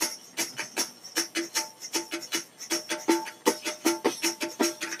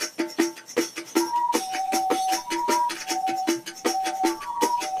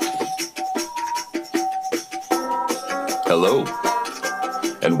Hello,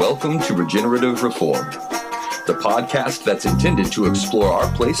 and welcome to Regenerative Reform, the podcast that's intended to explore our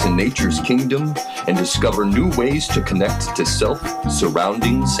place in nature's kingdom and discover new ways to connect to self,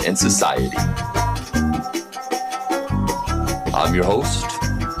 surroundings, and society. I'm your host,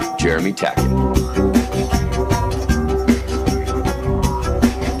 Jeremy Tackett.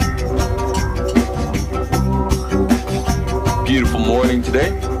 Beautiful morning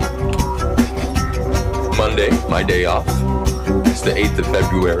today. Monday, my day off. It's the 8th of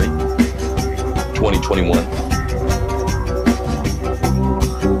February, 2021.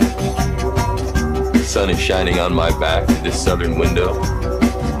 The sun is shining on my back through this southern window.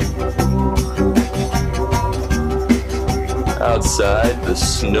 Outside, the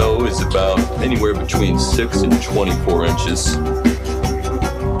snow is about anywhere between 6 and 24 inches.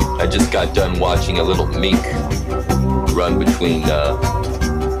 I just got done watching a little mink run between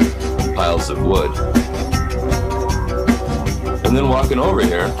piles of wood. And then walking over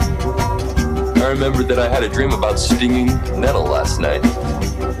here, I remembered that I had a dream about stinging nettle last night.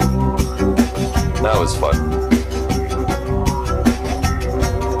 That was fun.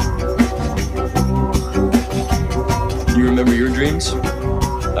 You remember your dreams?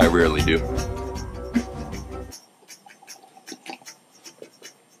 I rarely do.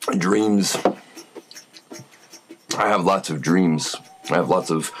 Dreams. I have lots of dreams. I have lots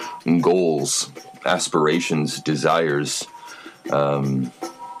of goals, aspirations, desires.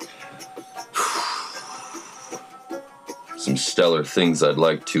 Some stellar things I'd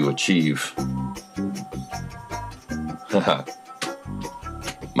like to achieve.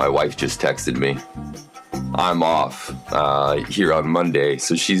 My wife just texted me. I'm off here on Monday,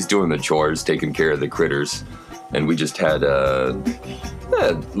 so she's doing the chores, taking care of the critters, and we just had a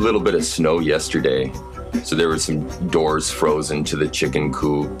little bit of snow yesterday. So there were some doors frozen to the chicken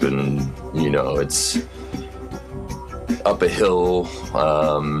coop, and, you know, it's up a hill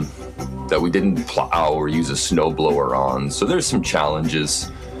that we didn't plow or use a snowblower on. So there's some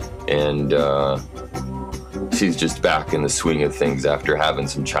challenges, and she's just back in the swing of things after having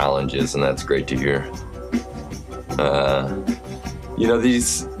some challenges, and that's great to hear. You know,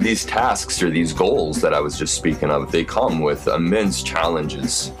 these tasks or these goals that I was just speaking of, they come with immense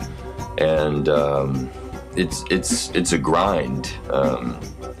challenges, and it's a grind.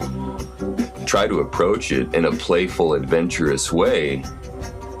 Try to approach it in a playful, adventurous way.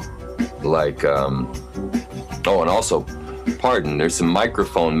 Like, and also, pardon, there's some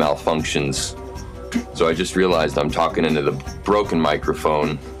microphone malfunctions. So I just realized I'm talking into the broken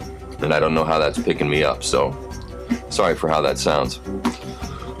microphone, and I don't know how that's picking me up. So sorry for how that sounds.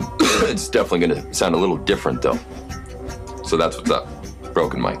 It's definitely going to sound a little different, though. So that's what's up.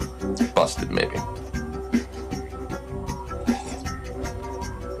 Broken mic. Busted, maybe.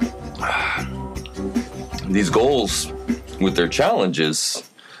 These goals with their challenges,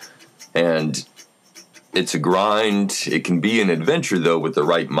 and it's a grind. It can be an adventure, though, with the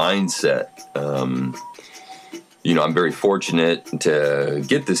right mindset. You know, I'm very fortunate to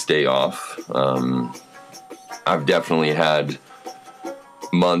get this day off. I've definitely had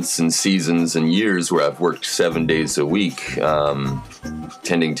months and seasons and years where I've worked 7 days a week,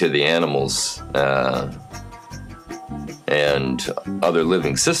 tending to the animals and other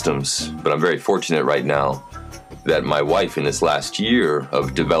living systems. But I'm very fortunate right now that my wife, in this last year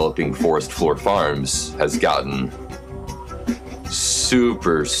of developing Forest Floor Farms, has gotten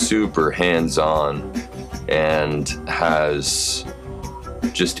super, super hands-on and has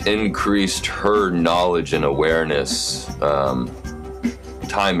just increased her knowledge and awareness time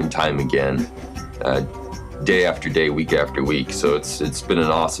and time again, day after day, week after week. So it's been an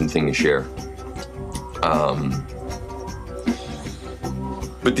awesome thing to share.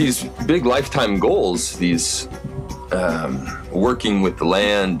 But these big lifetime goals, these working with the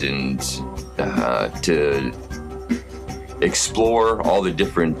land and to explore all the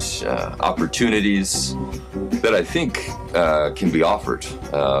different opportunities that I think can be offered,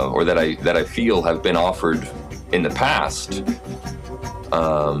 or that I feel have been offered in the past,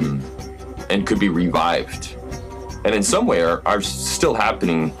 and could be revived, and in some way are still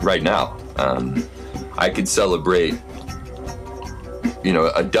happening right now. I could celebrate, you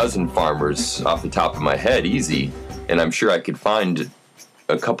know, a dozen farmers off the top of my head, easy, and I'm sure I could find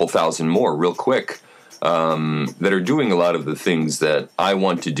a couple thousand more real quick, that are doing a lot of the things that I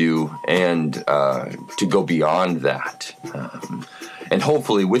want to do, and to go beyond that. And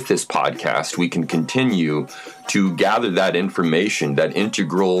hopefully with this podcast, we can continue to gather that information, that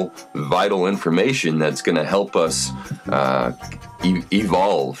integral, vital information that's going to help us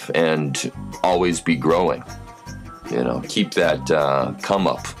evolve and always be growing. You know, keep that come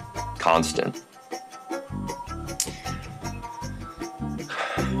up constant.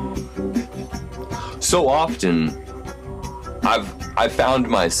 so often I found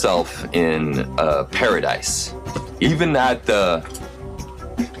myself in paradise, even at the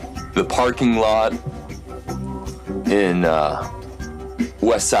parking lot in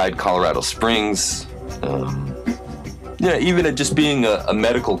Westside, Colorado Springs. Even at just being a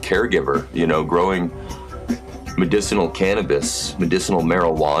medical caregiver, growing medicinal cannabis, medicinal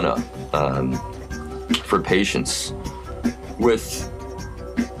marijuana for patients with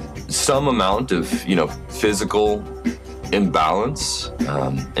some amount of, physical imbalance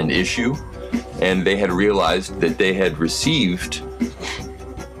and issue. And they had realized that they had received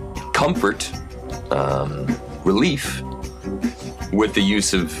comfort, relief with the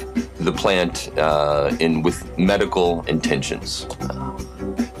use of the plant with medical intentions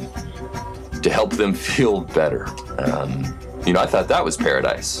to help them feel better. I thought that was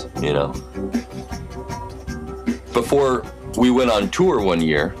paradise, Before we went on tour one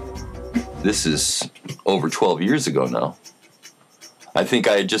year, this is over 12 years ago now, I think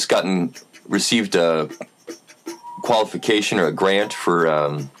I had just received a qualification or a grant for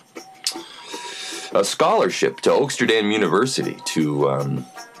a scholarship to Oaksterdam University to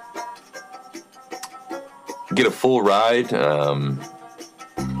get a full ride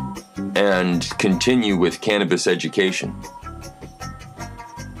and continue with cannabis education.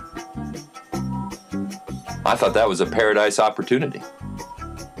 I thought that was a paradise opportunity.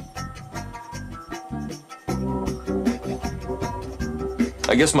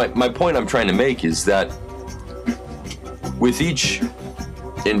 I guess my point I'm trying to make is that with each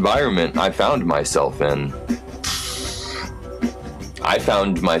environment I found myself in, I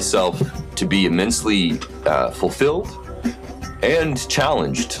found myself to be immensely fulfilled and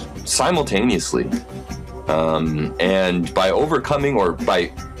challenged simultaneously. And by overcoming or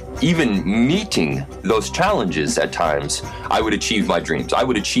by even meeting those challenges at times, I would achieve my dreams. I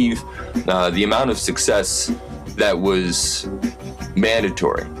would achieve the amount of success that was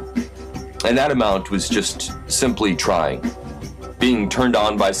mandatory. And that amount was just simply trying, being turned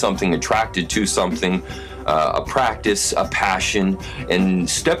on by something, attracted to something, a practice, a passion, and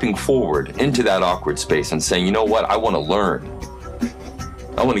stepping forward into that awkward space and saying, you know what, I want to learn.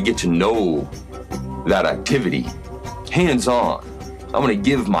 I want to get to know that activity, hands-on. I want to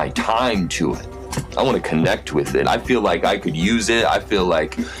give my time to it. I want to connect with it. I feel like I could use it. I feel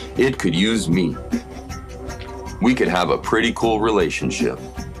like it could use me. We could have a pretty cool relationship.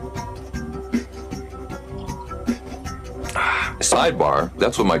 Sidebar,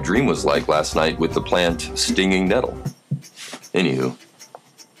 that's what my dream was like last night with the plant stinging nettle. Anywho.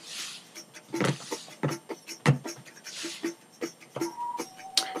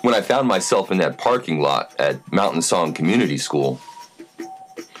 When I found myself in that parking lot at Mountain Song Community School,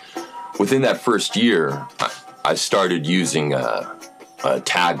 within that first year, I started using a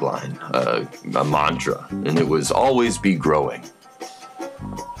tagline, a mantra, and it was always be growing.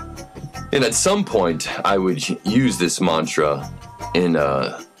 And at some point, I would use this mantra in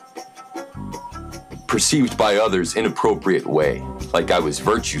a perceived by others inappropriate way, like I was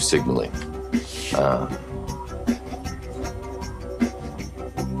virtue signaling.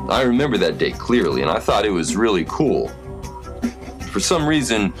 I remember that day clearly, and I thought it was really cool. For some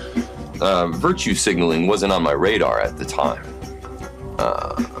reason, virtue signaling wasn't on my radar at the time,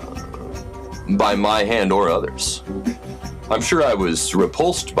 by my hand or others. I'm sure I was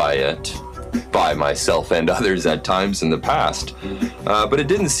repulsed by it, by myself and others at times in the past, but it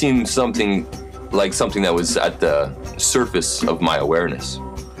didn't seem something that was at the surface of my awareness.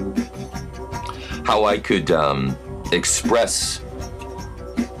 How I could express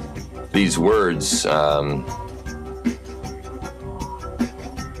these words and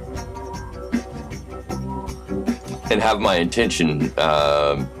have my intention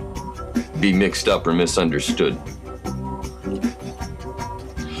be mixed up or misunderstood.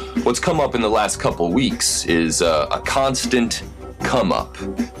 What's come up in the last couple weeks is a constant come up.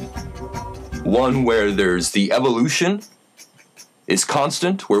 One where there's the evolution is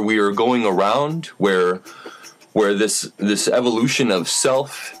constant, where we are going around, where this evolution of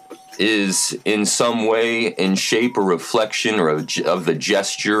self is in some way in shape or reflection or of the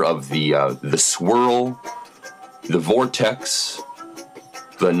gesture of the swirl, the vortex,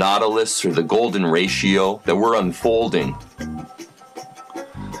 the nautilus, or the golden ratio that we're unfolding.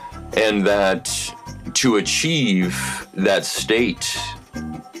 And that to achieve that state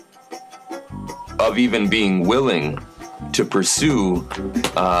of even being willing to pursue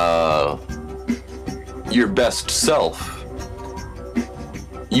your best self,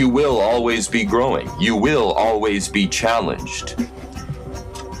 you will always be growing. You will always be challenged.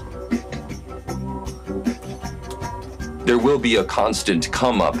 there will be a constant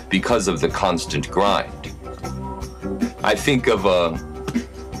come up because of the constant grind. I think of a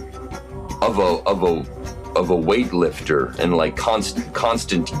weightlifter and like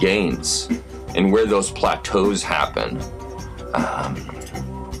constant gains and where those plateaus happen.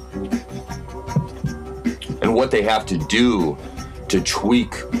 And what they have to do to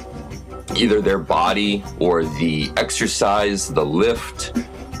tweak either their body or the exercise, the lift,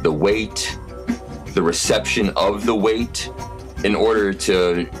 the weight, the reception of the weight in order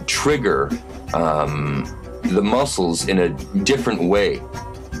to trigger the muscles in a different way,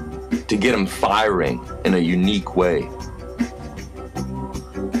 to get them firing in a unique way.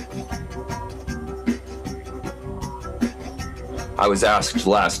 I was asked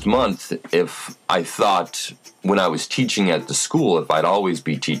last month if I thought when I was teaching at the school, if I'd always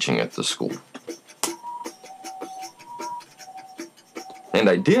be teaching at the school. And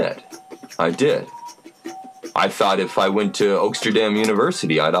I did. I thought if I went to Oaksterdam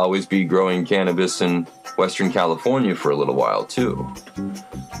University, I'd always be growing cannabis in Western California for a little while too.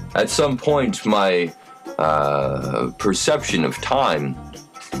 At some point, my perception of time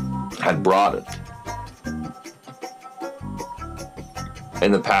had broadened.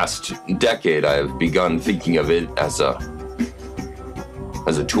 In the past decade, I have begun thinking of it as a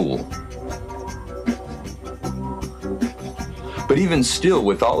tool. But even still,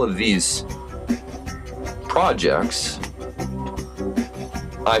 with all of these projects,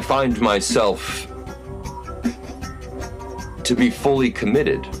 I find myself to be fully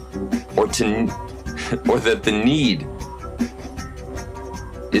committed, or that the need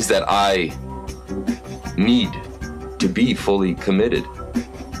is that I need to be fully committed.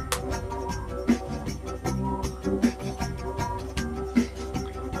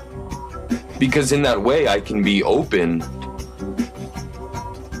 Because in that way, I can be open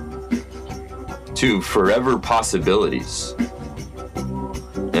to forever possibilities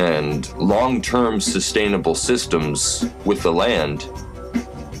and long-term sustainable systems with the land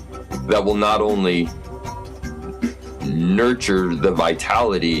that will not only nurture the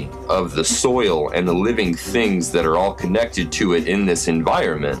vitality of the soil and the living things that are all connected to it in this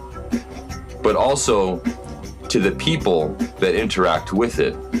environment, but also to the people that interact with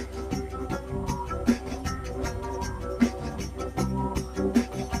it.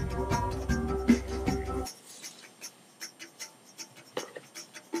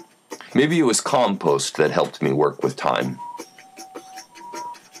 Maybe it was compost that helped me work with time.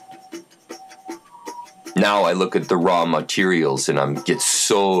 Now I look at the raw materials and I get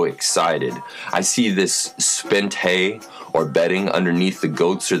so excited. I see this spent hay or bedding underneath the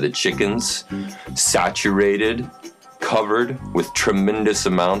goats or the chickens, saturated, covered with tremendous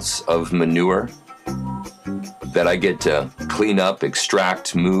amounts of manure that I get to clean up,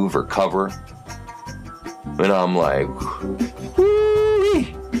 extract, move, or cover. And I'm like,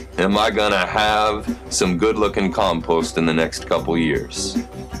 whoo-wee, am I gonna have some good-looking compost in the next couple years?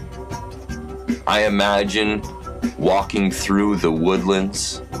 I imagine walking through the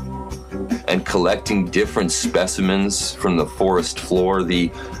woodlands and collecting different specimens from the forest floor, the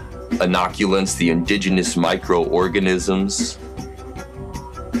inoculants, the indigenous microorganisms,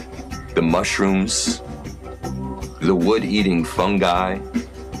 the mushrooms, the wood-eating fungi,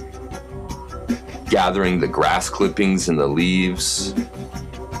 gathering the grass clippings and the leaves.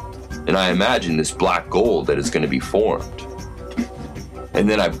 And I imagine this black gold that is going to be formed. And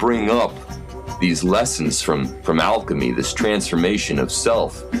then I bring up these lessons from alchemy, this transformation of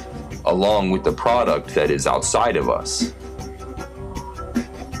self, along with the product that is outside of us.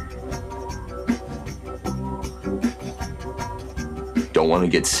 Don't want to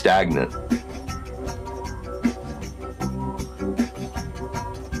get stagnant.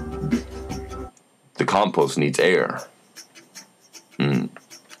 The compost needs air.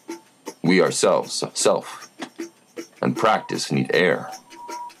 We ourselves, self, and practice need air.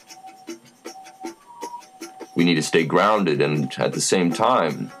 We need to stay grounded, and at the same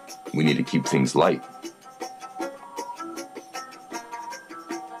time, we need to keep things light.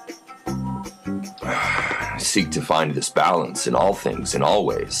 Seek to find this balance in all things, in all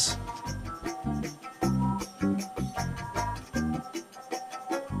ways.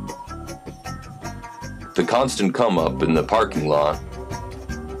 The constant come up in the parking lot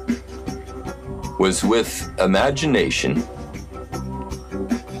was with imagination,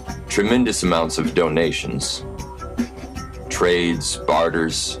 tremendous amounts of donations, trades,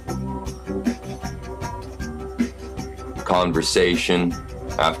 barters, conversation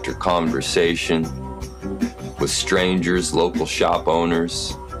after conversation with strangers, local shop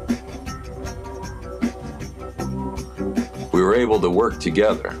owners. We were able to work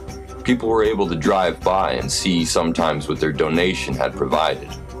together People were able to drive by and see sometimes what their donation had provided.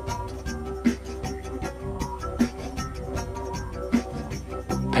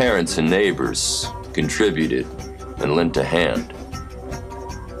 Parents and neighbors contributed and lent a hand.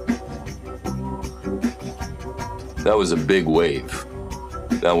 That was a big wave.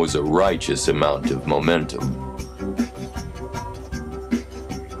 That was a righteous amount of momentum.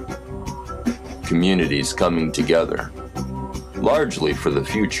 Communities coming together, largely for the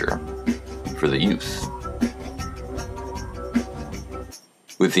future, for the youth,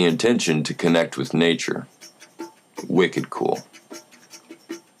 with the intention to connect with nature. Wicked cool.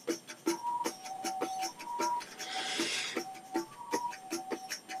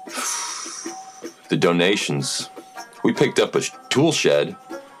 The donations. We picked up a tool shed.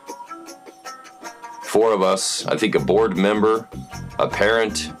 4 of us, I think a board member, a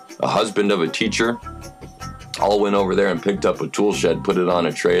parent, a husband of a teacher, all went over there and picked up a tool shed, put it on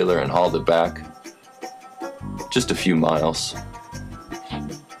a trailer, and hauled it back. Just a few miles.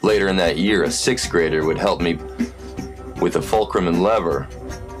 Later in that year, a 6th grader would help me with a fulcrum and lever,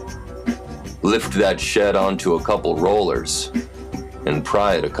 lift that shed onto a couple rollers, and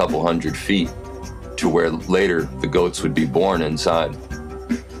pry it a couple hundred feet to where later the goats would be born inside.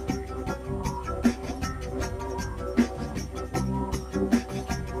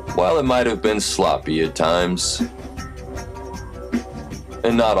 While it might have been sloppy at times,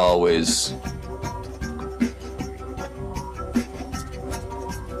 and not always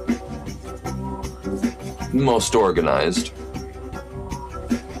most organized,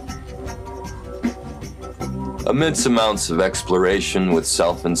 immense amounts of exploration with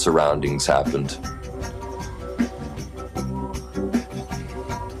self and surroundings happened.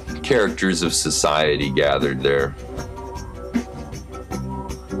 Characters of society gathered there.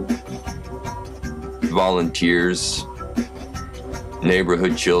 Volunteers,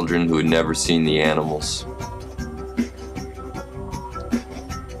 neighborhood children who had never seen the animals.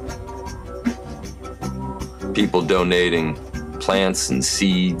 People donating plants and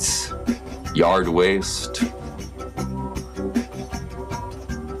seeds, yard waste.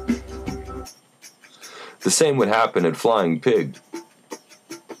 The same would happen at Flying Pig.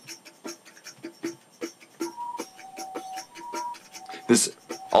 This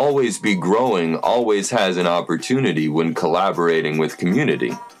always be growing always has an opportunity when collaborating with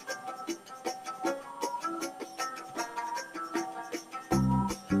community.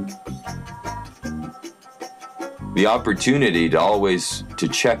 The opportunity to always to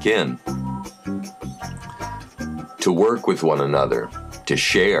check in, to work with one another, to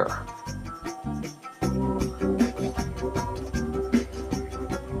share.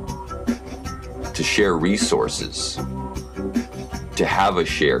 To share resources. To have a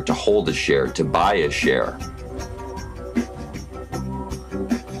share, to hold a share, to buy a share.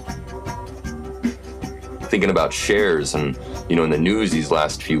 Thinking about shares, and in the news these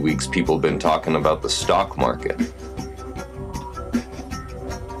last few weeks, people have been talking about the stock market.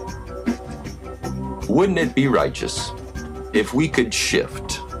 Wouldn't it be righteous if we could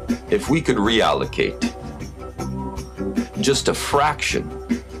shift, if we could reallocate just a fraction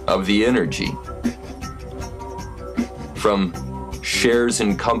of the energy from shares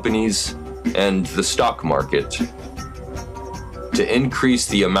in companies and the stock market to increase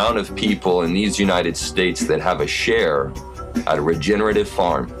the amount of people in these United States that have a share at a regenerative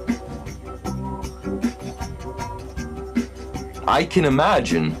farm? I can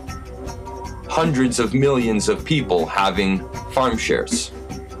imagine hundreds of millions of people having farm shares.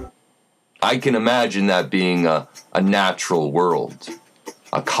 I can imagine that being a natural world,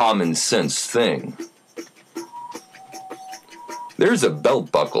 a common sense thing. There's a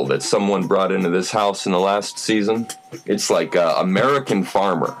belt buckle that someone brought into this house in the last season. It's like American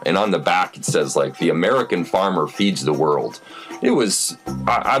Farmer, and on the back it says like the American Farmer feeds the world. It was,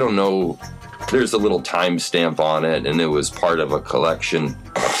 I don't know, there's a little timestamp on it, and it was part of a collection.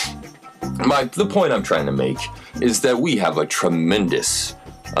 The point I'm trying to make is that we have a tremendous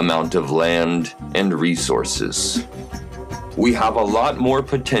amount of land and resources. We have a lot more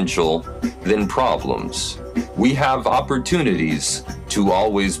potential than problems. We have opportunities to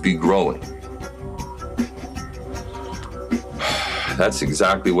always be growing. That's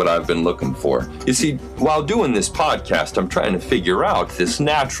exactly what I've been looking for. You see, while doing this podcast, I'm trying to figure out this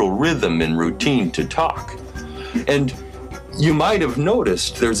natural rhythm and routine to talk. And you might have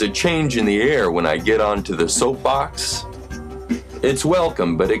noticed there's a change in the air when I get onto the soapbox. It's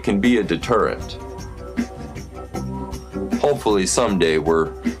welcome, but it can be a deterrent. Hopefully someday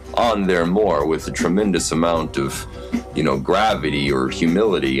we're on there more with a tremendous amount of, gravity or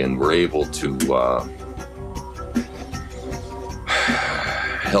humility, and we're able to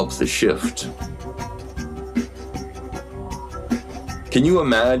help the shift. Can you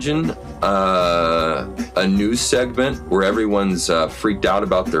imagine a news segment where everyone's freaked out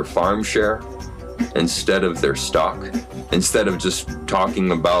about their farm share instead of their stock? Instead of just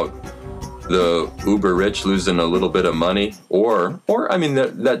talking about the uber rich losing a little bit of money, or I mean,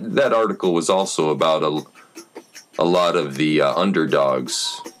 that article was also about a lot of the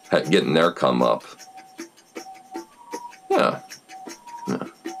underdogs getting their come up. Yeah.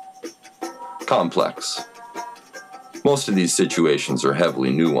 Complex. Most of these situations are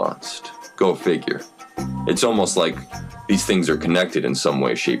heavily nuanced. Go figure. It's almost like these things are connected in some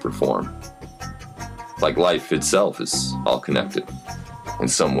way, shape, or form. Like life itself is all connected in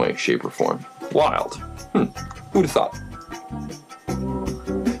some way, shape, or form. Wild. Who'd have thought?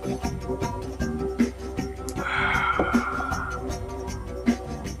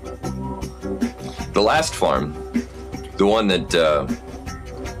 The last farm, the one that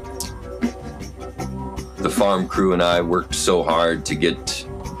the farm crew and I worked so hard to get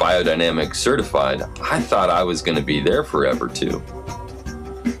biodynamic certified, I thought I was going to be there forever too.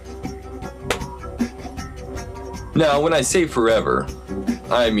 Now, when I say forever,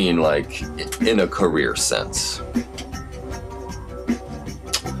 I mean like in a career sense.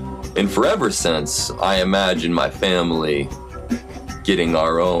 In forever sense, I imagine my family getting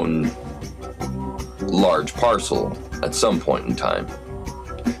our own large parcel at some point in time,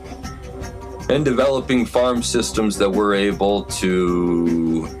 and developing farm systems that we're able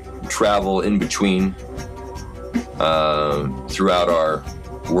to travel in between throughout our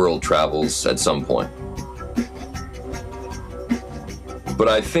world travels at some point. But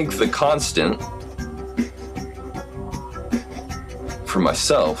I think the constant for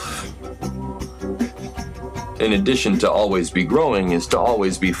myself, in addition to always be growing, is to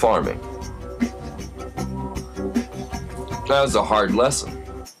always be farming. That was a hard lesson.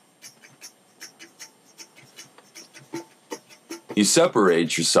 You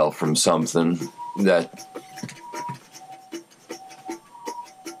separate yourself from something that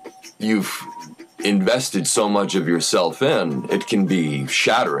you've invested so much of yourself in, it can be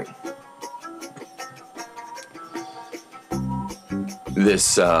shattering.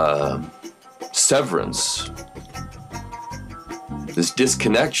 This severance, this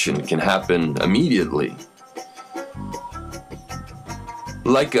disconnection can happen immediately.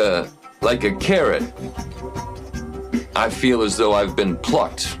 Like a carrot, I feel as though I've been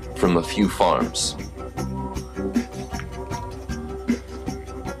plucked from a few farms.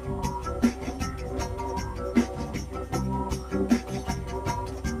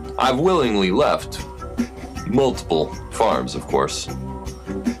 I've willingly left multiple farms, of course.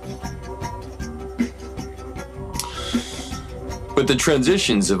 But the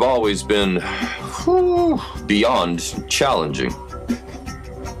transitions have always been beyond challenging,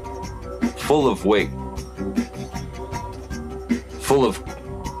 full of weight, full of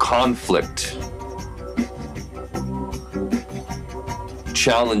conflict,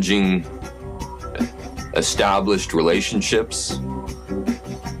 challenging established relationships.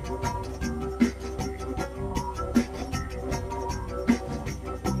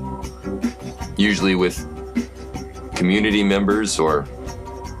 Usually with community members or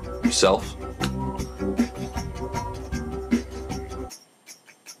self.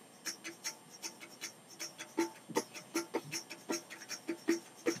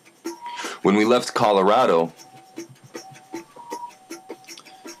 When we left Colorado,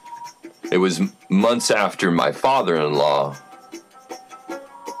 it was months after my father-in-law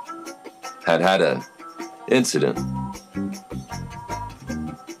had an incident.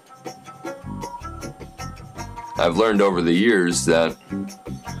 I've learned over the years that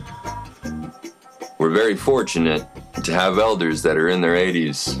we're very fortunate to have elders that are in their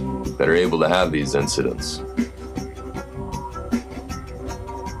 80s that are able to have these incidents.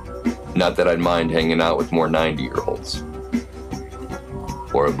 Not that I'd mind hanging out with more 90-year-olds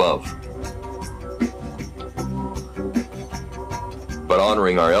or above. But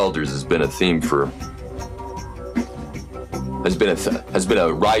honoring our elders has been a theme has been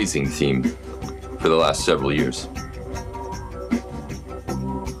a rising theme for the last several years.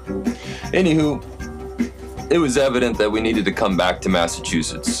 Anywho, it was evident that we needed to come back to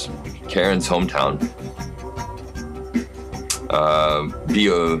Massachusetts, Karen's hometown, be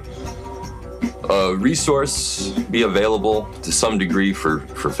a resource, be available to some degree for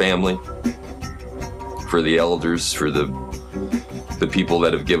family, for the elders, for the people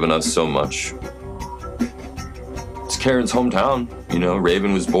that have given us so much. It's Karen's hometown, you know.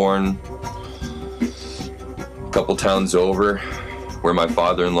 Raven was born a couple towns over where my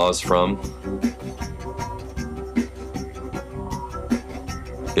father-in-law's from.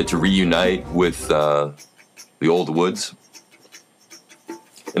 get to reunite with the old woods.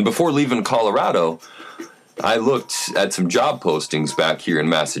 And before leaving Colorado, I looked at some job postings back here in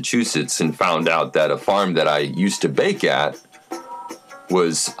Massachusetts and found out that a farm that I used to bake at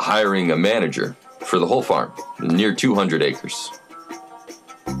was hiring a manager for the whole farm, near 200 acres.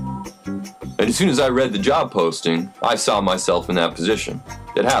 And as soon as I read the job posting, I saw myself in that position.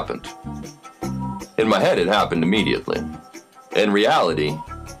 It happened. In my head, it happened immediately. In reality,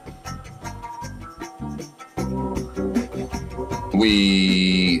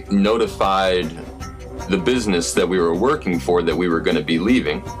 we notified the business that we were working for that we were going to be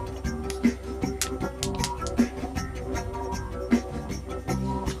leaving.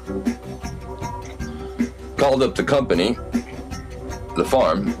 Called up the company, the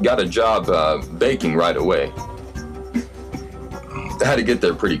farm, got a job baking right away. I had to get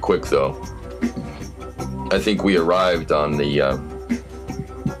there pretty quick though. I think we arrived on the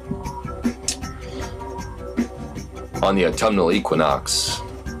autumnal equinox,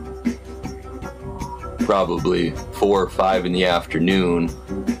 probably 4 or 5 in the afternoon,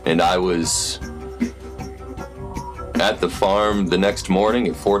 and I was at the farm the next morning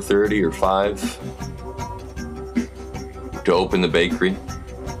at 4:30 or 5 to open the bakery.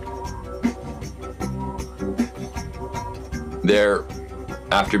 There,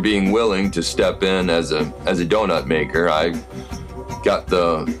 after being willing to step in as a donut maker, I got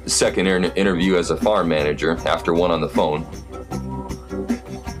the second interview as a farm manager after one on the phone.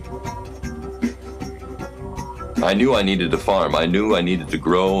 I knew I needed to farm. I knew I needed to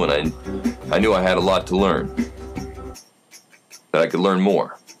grow, and I knew I had a lot to learn. That I could learn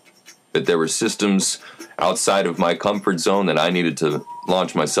more. That there were systems outside of my comfort zone that I needed to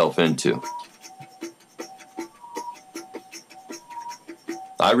launch myself into.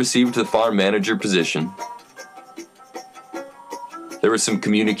 I received the farm manager position. There were some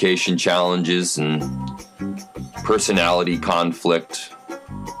communication challenges and personality conflict.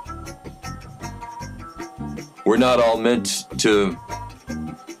 We're not all meant to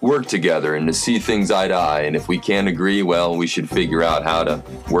work together and to see things eye to eye, and if we can't agree, well, we should figure out how to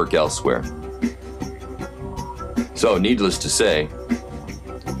work elsewhere. So, needless to say,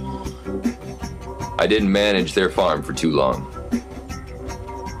 I didn't manage their farm for too long.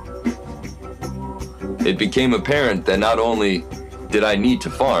 It became apparent that not only did I need to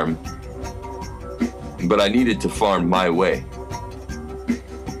farm, but I needed to farm my way.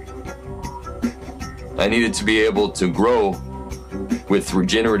 I needed to be able to grow with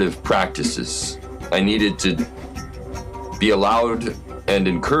regenerative practices. I needed to be allowed and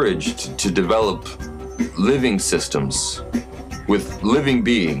encouraged to develop living systems with living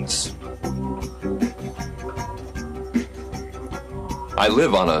beings. I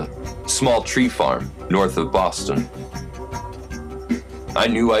live on a small tree farm north of Boston. I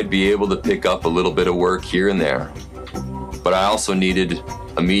knew I'd be able to pick up a little bit of work here and there, but I also needed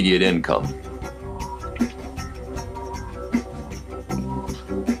immediate income.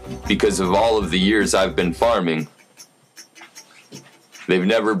 Because of all of the years I've been farming, they've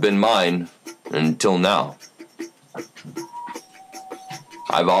never been mine until now.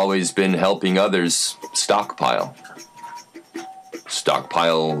 I've always been helping others stockpile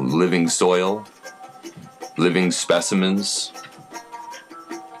living soil, living specimens,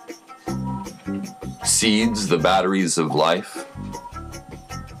 seeds, the batteries of life,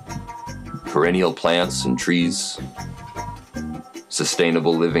 perennial plants and trees,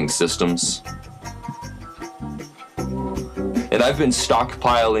 sustainable living systems. And I've been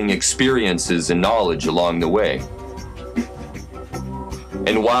stockpiling experiences and knowledge along the way.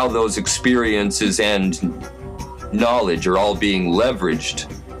 And while those experiences and knowledge are all being leveraged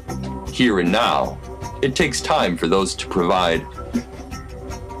here and now, it takes time for those to provide.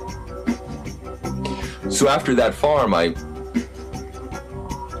 So after that farm, I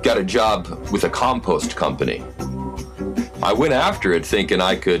got a job with a compost company. I went after it thinking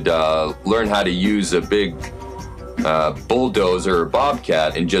I could learn how to use a big bulldozer or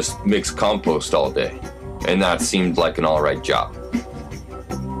bobcat and just mix compost all day. And that seemed like an all right job.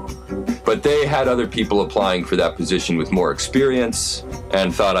 But they had other people applying for that position with more experience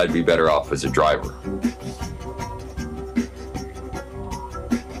and thought I'd be better off as a driver.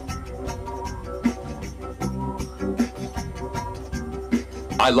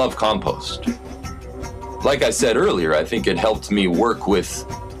 I love compost. Like I said earlier, I think it helped me work with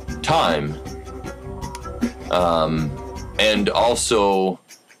time. And also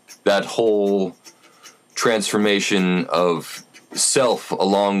that whole transformation of self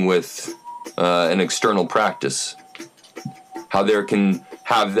along with an external practice. How there can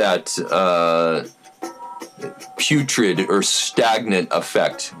have that putrid or stagnant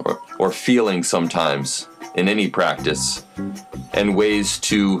effect or feeling sometimes in any practice, and ways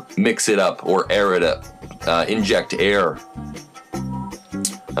to mix it up or air it up, inject air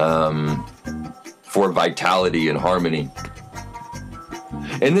for vitality and harmony.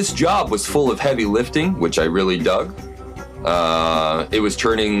 And this job was full of heavy lifting, which I really dug. It was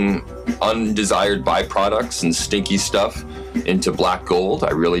turning undesired byproducts and stinky stuff into black gold.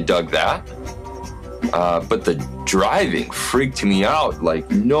 I really dug that. But the driving freaked me out like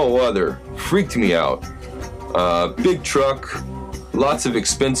no other. Freaked me out. Big truck, lots of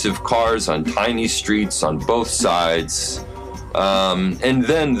expensive cars on tiny streets on both sides. And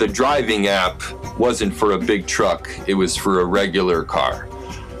then the driving app wasn't for a big truck. It was for a regular car.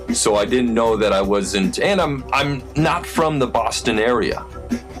 So I didn't know that I wasn't, and I'm not from the Boston area.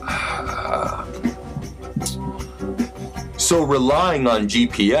 So relying on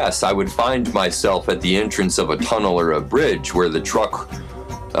GPS, I would find myself at the entrance of a tunnel or a bridge where the truck,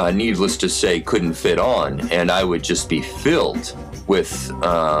 needless to say, couldn't fit on, and I would just be filled with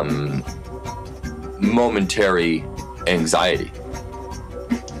momentary anxiety.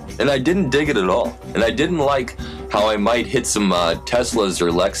 And I didn't dig it at all. And I didn't like how I might hit some Teslas or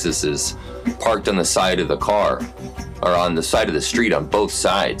Lexuses parked on the side of the car or on the side of the street on both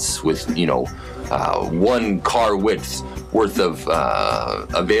sides with, one car width worth of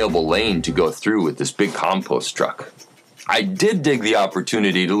available lane to go through with this big compost truck. I did dig the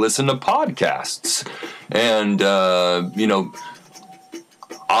opportunity to listen to podcasts and,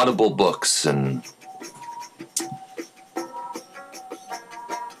 Audible books, and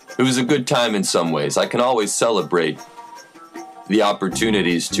it was a good time in some ways. I can always celebrate the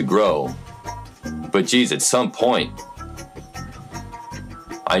opportunities to grow. But geez, at some point,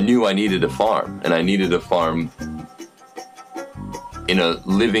 I knew I needed a farm, and I needed a farm in a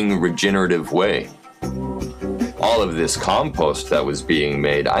living, regenerative way. All of this compost that was being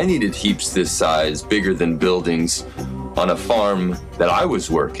made, I needed heaps this size, bigger than buildings, on a farm that I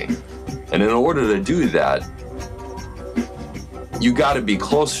was working. And in order to do that, you got to be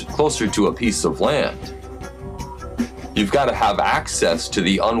closer to a piece of land. You've got to have access to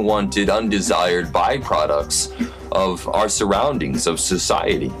the unwanted, undesired byproducts of our surroundings, of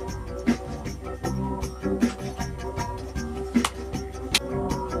society.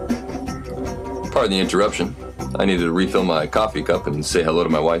 Pardon the interruption. I needed to refill my coffee cup and say hello to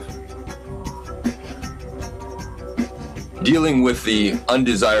my wife. Dealing with the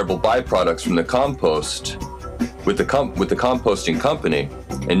undesirable byproducts from the compost with the composting company,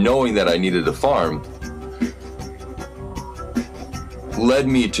 and knowing that I needed a farm, led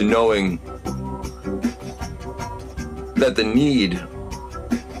me to knowing that the need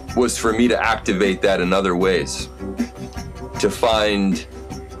was for me to activate that in other ways, to find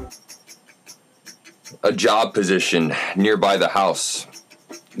a job position nearby the house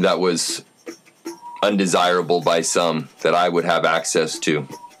that was undesirable by some, that I would have access to.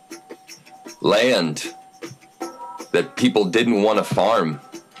 Land that people didn't want to farm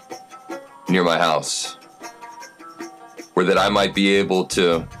near my house, or that I might be able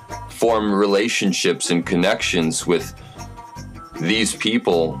to form relationships and connections with these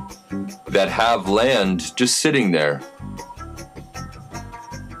people that have land just sitting there.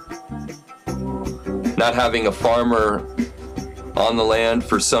 Not having a farmer on the land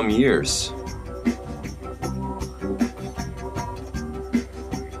for some years.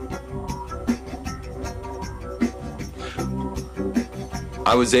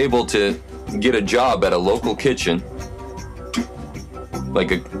 I was able to get a job at a local kitchen,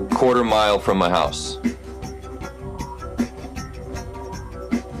 like a quarter mile from my house.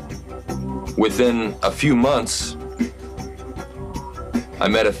 Within a few months, I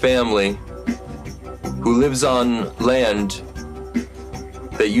met a family who lives on land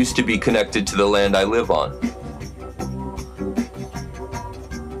that used to be connected to the land I live on.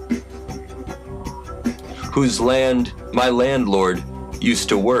 Whose land my landlord used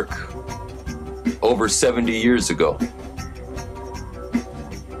to work over 70 years ago.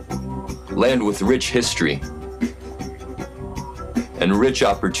 Land with rich history and rich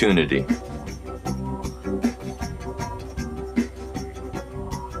opportunity.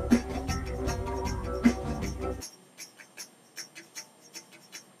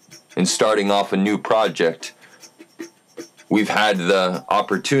 And starting off a new project, we've had the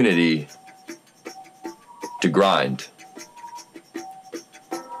opportunity to grind,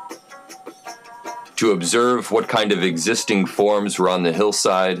 to observe what kind of existing forms were on the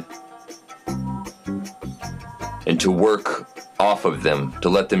hillside, and to work off of them, to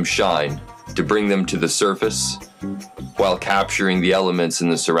let them shine, to bring them to the surface while capturing the elements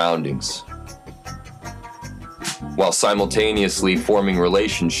in the surroundings. while simultaneously forming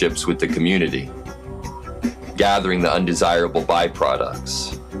relationships with the community, gathering the undesirable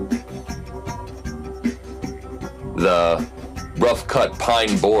byproducts. The rough-cut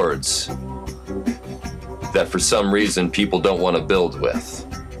pine boards that for some reason people don't want to build with.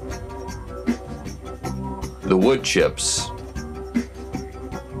 The wood chips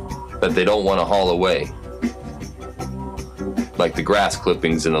that they don't want to haul away. Like the grass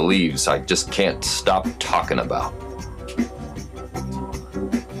clippings and the leaves I just can't stop talking about.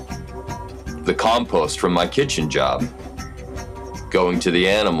 The compost from my kitchen job, going to the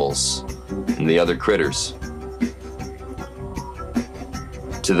animals and the other critters.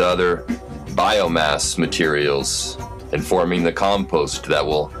 To the other biomass materials and forming the compost that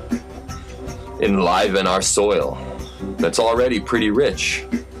will enliven our soil that's already pretty rich.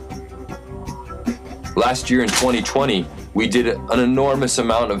 Last year in 2020, we did an enormous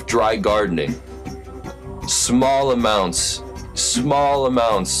amount of dry gardening. Small amounts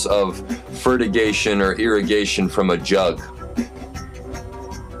of fertigation or irrigation from a jug.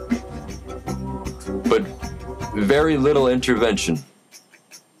 But very little intervention.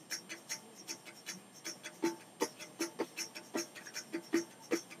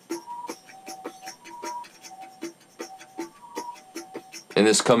 In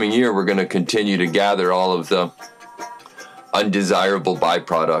this coming year, we're going to continue to gather all of the undesirable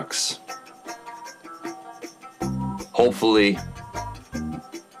byproducts. Hopefully,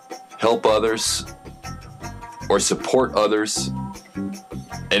 help others or support others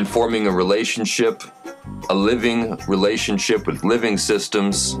in forming a relationship, a living relationship with living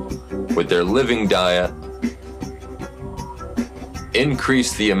systems, with their living diet.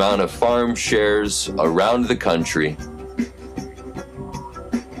 Increase the amount of farm shares around the country,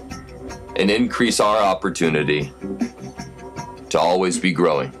 and increase our opportunity to always be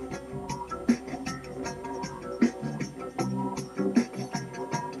growing.